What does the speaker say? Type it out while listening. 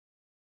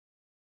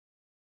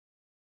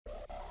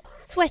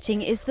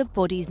Sweating is the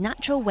body's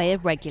natural way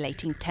of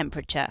regulating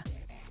temperature.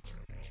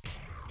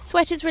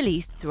 Sweat is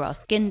released through our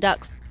skin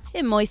ducts.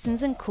 It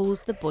moistens and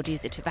cools the body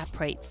as it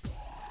evaporates.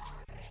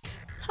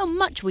 How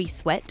much we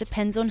sweat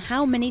depends on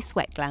how many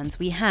sweat glands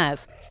we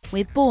have.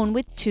 We're born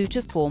with 2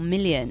 to 4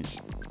 million.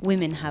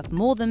 Women have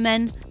more than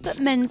men, but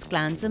men's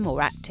glands are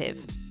more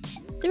active.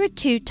 There are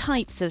 2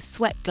 types of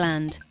sweat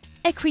gland.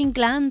 Eccrine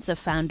glands are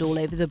found all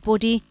over the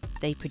body.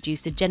 They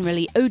produce a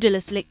generally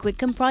odourless liquid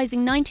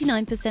comprising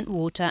 99%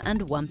 water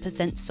and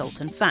 1% salt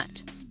and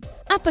fat.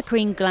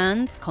 Apocrine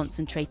glands,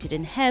 concentrated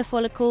in hair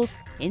follicles,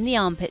 in the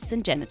armpits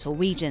and genital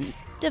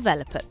regions,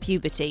 develop at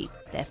puberty.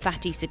 Their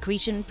fatty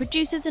secretion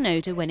produces an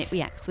odour when it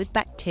reacts with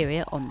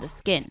bacteria on the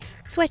skin.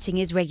 Sweating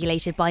is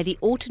regulated by the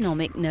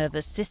autonomic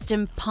nervous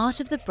system, part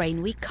of the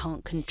brain we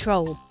can't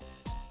control.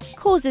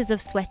 Causes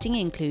of sweating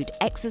include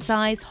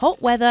exercise,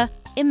 hot weather,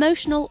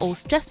 emotional or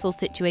stressful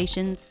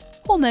situations,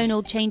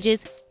 hormonal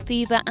changes,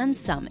 fever and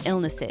some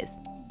illnesses.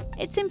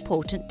 It's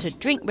important to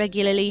drink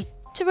regularly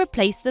to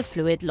replace the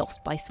fluid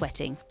lost by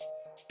sweating.